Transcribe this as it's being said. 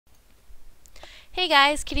Hey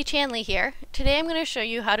guys, Kitty Chanley here. Today I'm going to show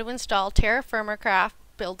you how to install TerraFirmaCraft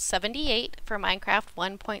build 78 for Minecraft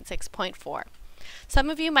 1.6.4. Some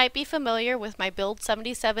of you might be familiar with my build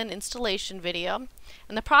 77 installation video,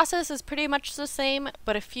 and the process is pretty much the same,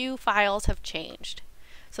 but a few files have changed.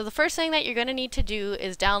 So the first thing that you're going to need to do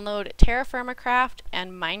is download TerraFirmaCraft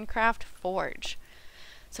and Minecraft Forge.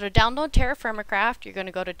 So to download TerraFirmaCraft, you're going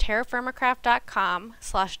to go to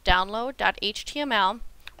terrafirmacraft.com/download.html,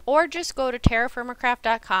 or just go to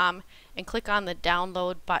terrafirmacraft.com and click on the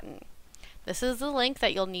download button. This is the link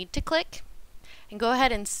that you'll need to click, and go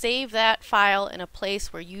ahead and save that file in a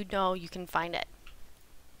place where you know you can find it.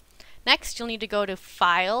 Next, you'll need to go to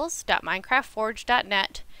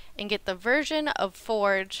files.minecraftforge.net and get the version of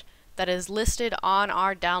Forge that is listed on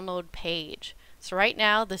our download page. So right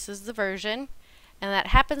now this is the version, and that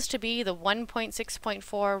happens to be the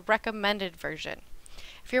 1.6.4 recommended version.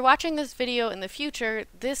 If you're watching this video in the future,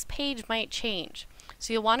 this page might change.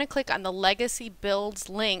 So you'll want to click on the Legacy Builds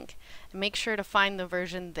link and make sure to find the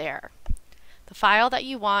version there. The file that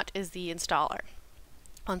you want is the installer.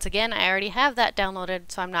 Once again, I already have that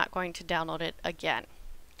downloaded, so I'm not going to download it again.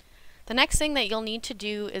 The next thing that you'll need to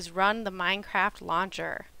do is run the Minecraft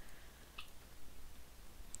launcher.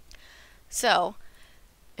 So,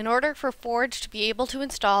 in order for Forge to be able to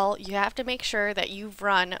install, you have to make sure that you've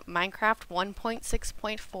run Minecraft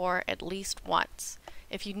 1.6.4 at least once.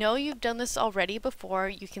 If you know you've done this already before,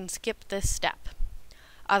 you can skip this step.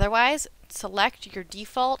 Otherwise, select your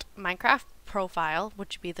default Minecraft profile,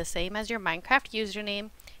 which would be the same as your Minecraft username,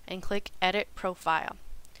 and click Edit Profile.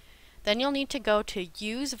 Then you'll need to go to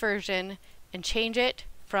Use Version and change it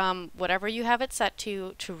from whatever you have it set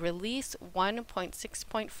to Release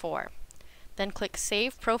 1.6.4. Then click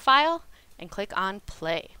Save Profile and click on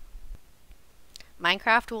Play.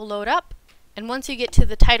 Minecraft will load up, and once you get to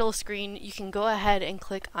the title screen, you can go ahead and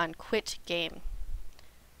click on Quit Game.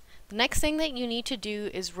 The next thing that you need to do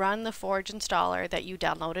is run the Forge installer that you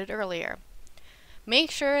downloaded earlier.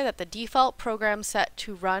 Make sure that the default program set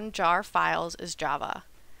to run jar files is Java.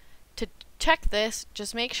 To check this,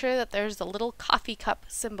 just make sure that there's the little coffee cup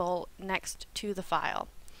symbol next to the file.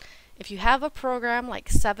 If you have a program like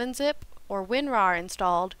 7-Zip or WinRAR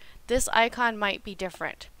installed, this icon might be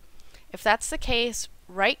different. If that's the case,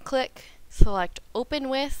 right-click, select Open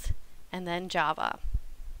With, and then Java.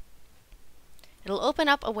 It'll open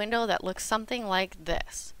up a window that looks something like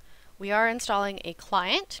this. We are installing a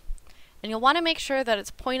client, and you'll want to make sure that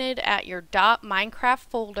it's pointed at your .minecraft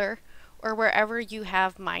folder or wherever you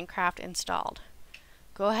have Minecraft installed.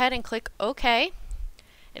 Go ahead and click OK.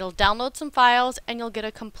 It'll download some files and you'll get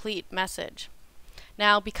a complete message.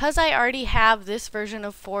 Now, because I already have this version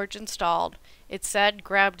of Forge installed, it said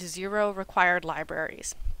grabbed 0 required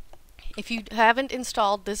libraries. If you haven't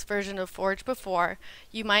installed this version of Forge before,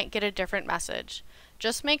 you might get a different message.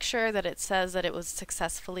 Just make sure that it says that it was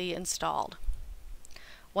successfully installed.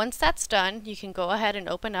 Once that's done, you can go ahead and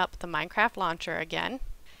open up the Minecraft launcher again,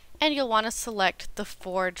 and you'll want to select the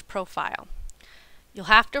Forge profile. You'll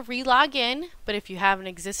have to re-log in, but if you have an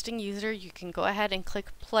existing user, you can go ahead and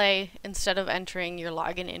click play instead of entering your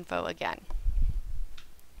login info again.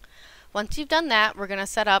 Once you've done that, we're going to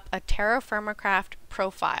set up a TerraFirmaCraft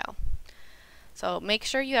profile. So make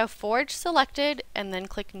sure you have Forge selected and then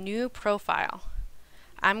click New Profile.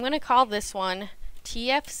 I'm going to call this one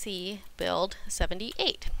TFC Build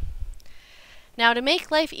 78. Now, to make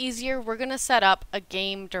life easier, we're going to set up a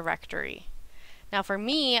game directory. Now for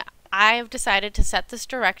me, I've decided to set this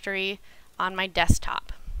directory on my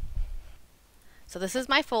desktop. So this is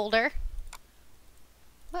my folder.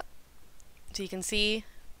 So you can see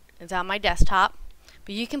it's on my desktop,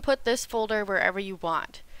 but you can put this folder wherever you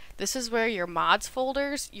want. This is where your mods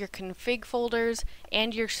folders, your config folders,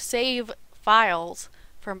 and your save files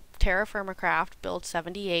from TerraFirmaCraft build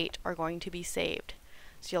 78 are going to be saved.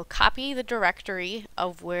 So you'll copy the directory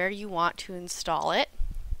of where you want to install it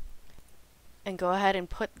and go ahead and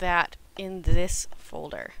put that in this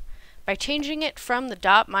folder. By changing it from the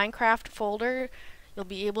 .minecraft folder, you'll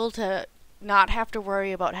be able to not have to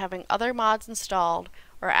worry about having other mods installed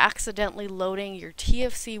or accidentally loading your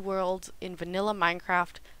TFC worlds in vanilla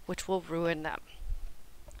Minecraft, which will ruin them.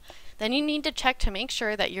 Then you need to check to make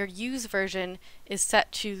sure that your use version is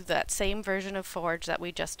set to that same version of Forge that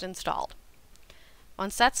we just installed.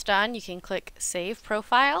 Once that's done, you can click Save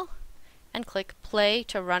Profile and click Play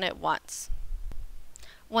to run it once.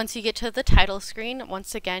 Once you get to the title screen,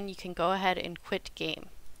 once again, you can go ahead and quit game.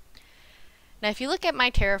 Now if you look at my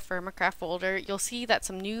TerraFirmaCraft folder, you'll see that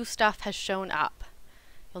some new stuff has shown up.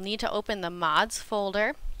 You'll need to open the mods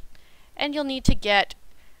folder, and you'll need to get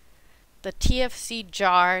the TFC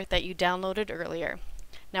jar that you downloaded earlier.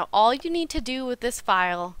 Now all you need to do with this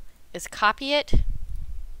file is copy it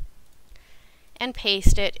and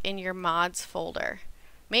paste it in your mods folder.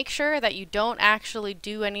 Make sure that you don't actually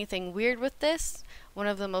do anything weird with this. One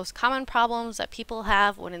of the most common problems that people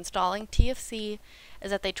have when installing TFC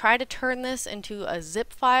is that they try to turn this into a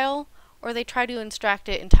zip file or they try to extract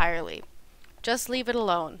it entirely. Just leave it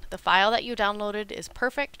alone. The file that you downloaded is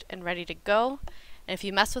perfect and ready to go, and if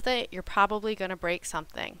you mess with it, you're probably going to break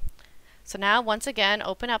something. So now once again,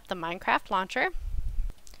 open up the Minecraft launcher.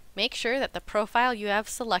 Make sure that the profile you have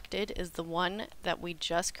selected is the one that we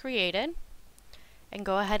just created, and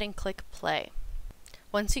go ahead and click play.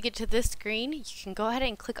 Once you get to this screen, you can go ahead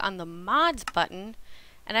and click on the mods button,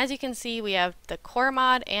 and as you can see, we have the core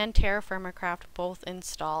mod and TerraFirmaCraft both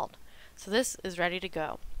installed. So this is ready to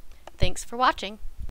go. Thanks for watching.